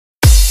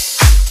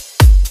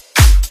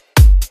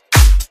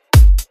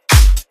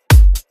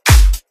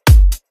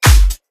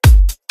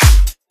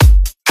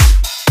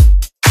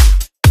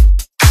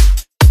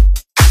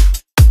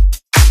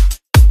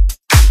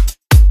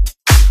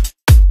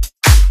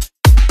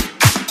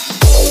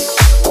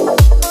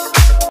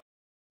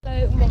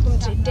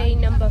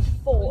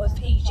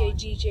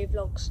GJ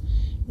Vlogs.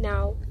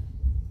 Now,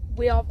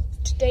 we are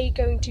today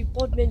going to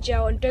Bodmin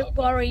Jail, and don't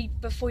worry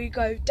before you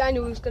go,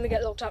 Daniel is going to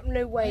get locked up.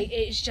 No way,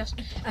 it's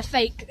just a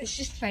fake. It's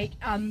just fake.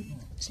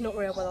 It's not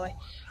real, by the way.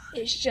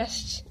 It's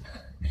just,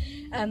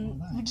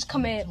 we just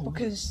come here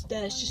because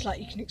there's just like,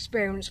 you can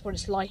experience what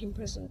it's like in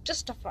prison. Just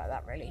stuff like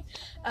that, really.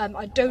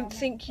 I don't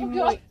think you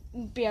might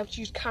be able to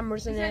use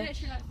cameras in there.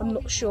 I'm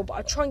not sure, but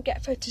I'll try and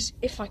get photos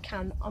if I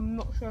can. I'm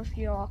not sure if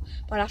you are,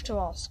 but I'll have to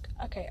ask.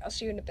 Okay, I'll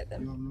see you in a bit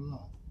then.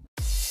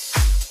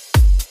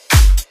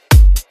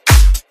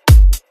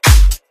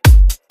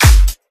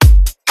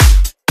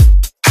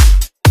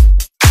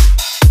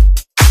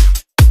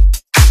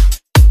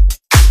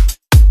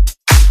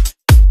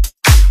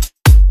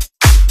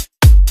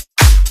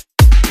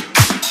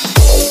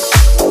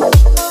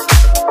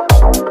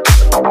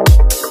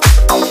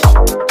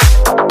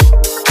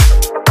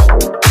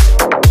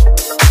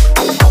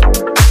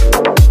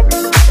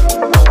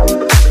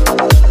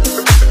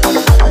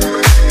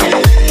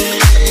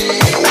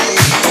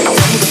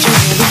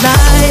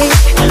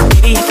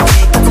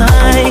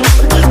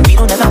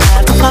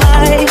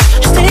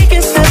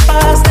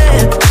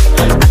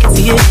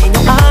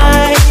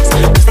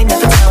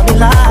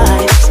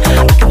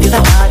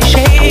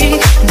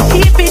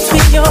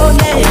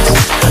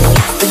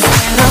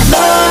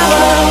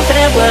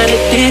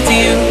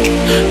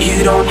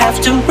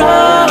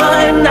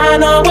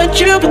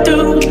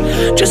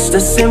 Just a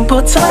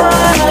simple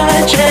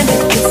touch and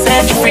it can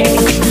set you free.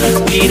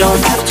 We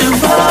don't have to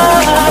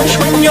rush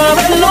when you're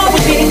alone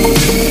with me.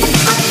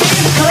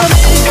 I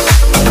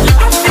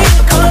feel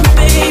it coming,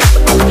 babe.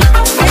 I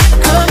feel it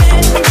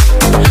coming.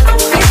 I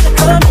feel it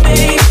coming,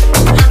 babe.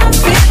 I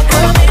feel it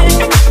coming.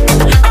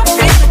 I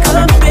feel it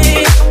coming,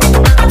 babe.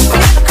 I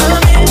feel it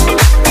coming.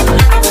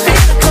 I feel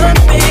it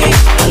coming, babe.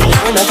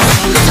 Don't let the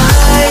sun get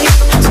high,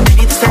 so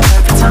maybe this is the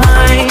perfect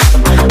time.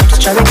 I'm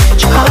just trying to get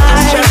you high.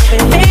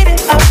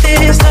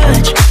 This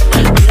touch,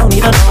 we don't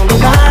need a lonely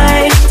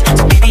night,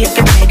 so maybe I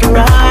can make it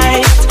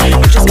right.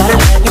 You just gotta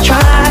let me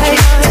try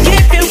to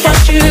give you what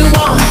you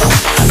want.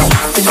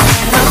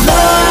 Instead of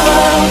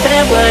love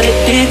and what it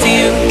did to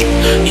you,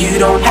 you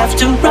don't have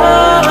to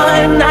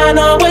run. I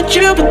know what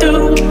you've been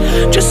through.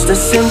 Just a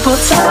simple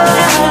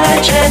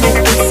touch and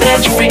it can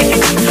set you free.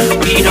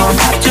 We don't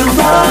have to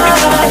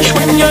rush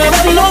when you're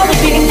alone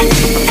with me.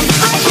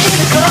 I feel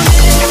it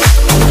coming,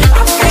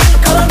 I feel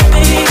it coming,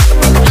 babe.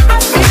 I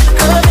feel it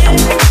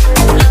coming.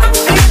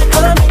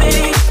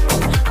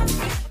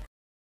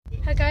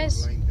 Hi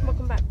guys,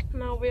 welcome back.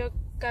 Now we are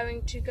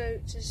going to go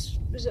to, is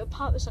it a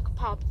pub? It's like a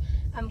pub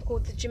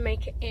called the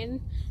Jamaica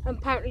Inn.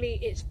 Apparently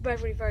it's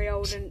very, very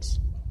old, and it's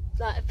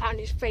like,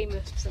 apparently it's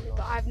famous for something,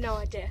 but I have no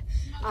idea.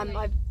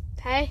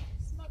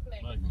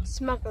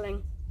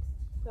 Smuggling.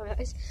 Oh,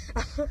 that is.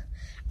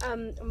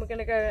 And we're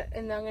gonna go,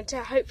 and I'm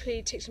gonna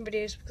hopefully take some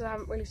videos, because I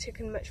haven't really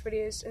taken much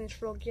videos in this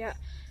vlog yet.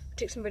 I'll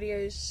take some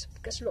videos,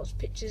 get some lots of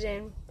pictures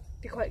in,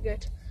 be quite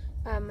good.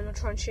 And I'll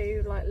try and show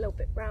you like a little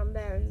bit around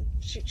there and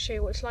show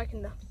you what it's like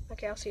in there.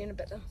 Okay, I'll see you in a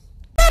bit then.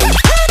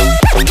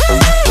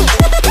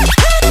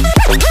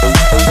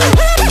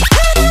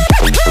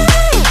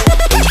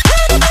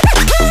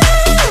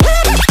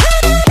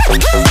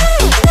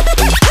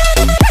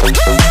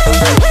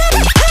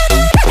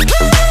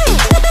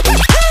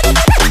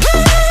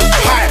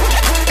 Hype.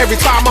 Every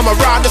time I'm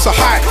around, it's a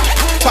hype.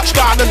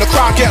 Touchdown and the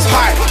crowd gets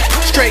hype.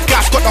 Straight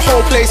gas got the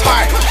whole place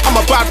hype. I'm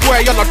a bad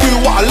boy and I do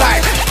what I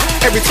like.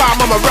 Every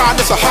time I'm around,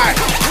 it's a hype.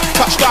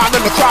 Touchdown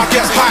and the crowd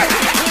gets hype.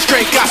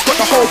 Straight gas got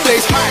the whole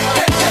place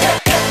hype.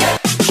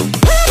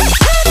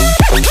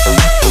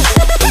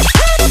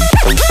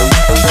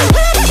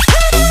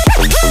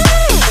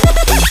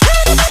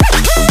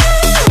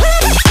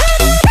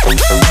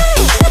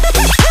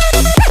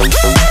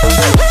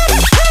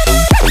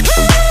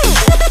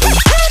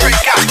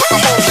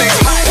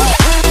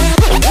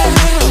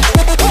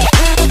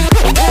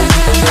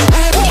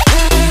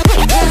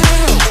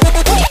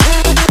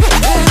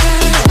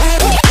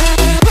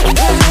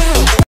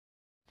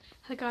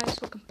 Hi guys,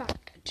 welcome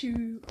back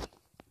to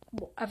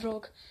a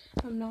vlog.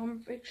 Now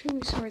I'm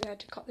extremely sorry that I had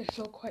to cut this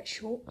vlog quite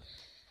short.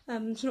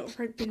 There's not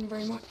been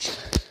very much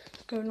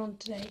going on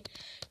today.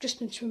 Just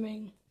been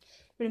swimming,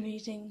 been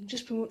amazing.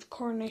 Just been watching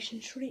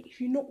Coronation Street.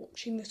 If you're not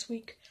watching this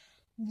week,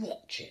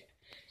 watch it.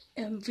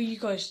 For you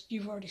guys,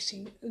 you've already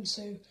seen it, and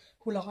so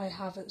will I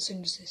have it as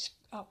soon as this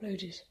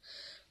uploaded.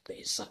 But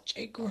it's such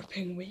a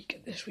gripping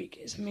week this week.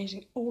 It's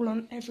amazing. All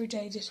on every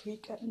day this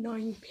week at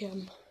 9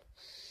 PM.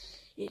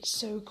 It's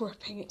so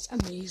gripping, it's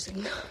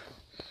amazing.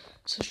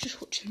 So I was just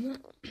watching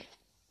that,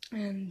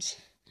 and it's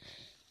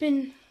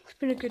been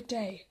a good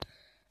day.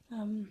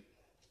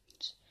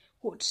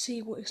 To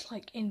see what it's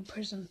like in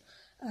prison.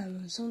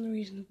 Some of the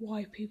reasons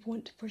why people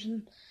went to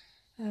prison.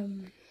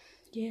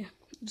 Yeah,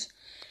 it's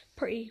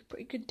pretty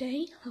good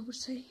day, I would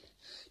say.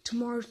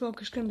 Tomorrow's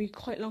vlog is going to be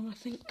quite long, I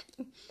think.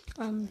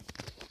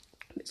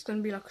 It's going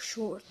to be like a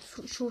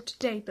shorter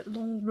day, but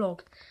long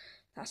vlog.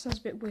 That sounds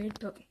a bit weird,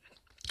 but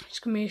it's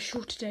going to be a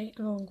shorter day,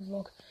 a long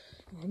vlog.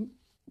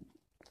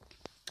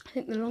 I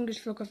think the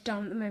longest vlog I've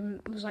done at the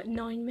moment was like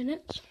 9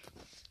 minutes.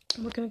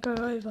 And we're going to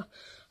go over,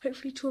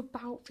 hopefully, to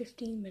about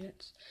 15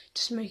 minutes.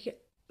 Just to make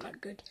it like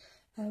good.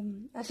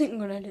 I think I'm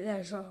going to end it there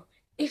as well.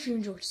 If you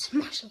enjoyed,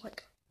 smash a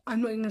like.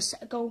 I'm not even going to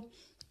set a goal.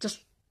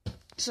 Just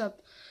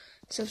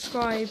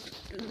subscribe,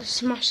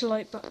 smash the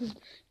like button,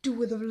 do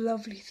all the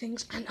lovely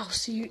things, and I'll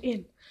see you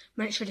in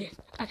my next video.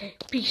 Okay,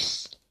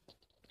 peace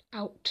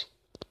out.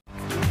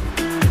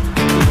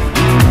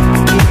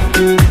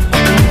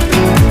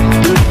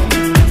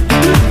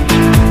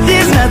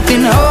 There's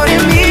nothing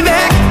holding me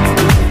back.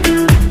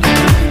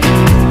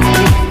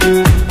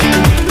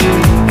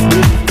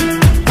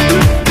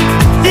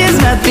 There's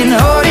nothing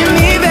holding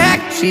me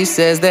back. She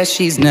says that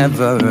she's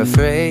never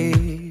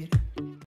afraid.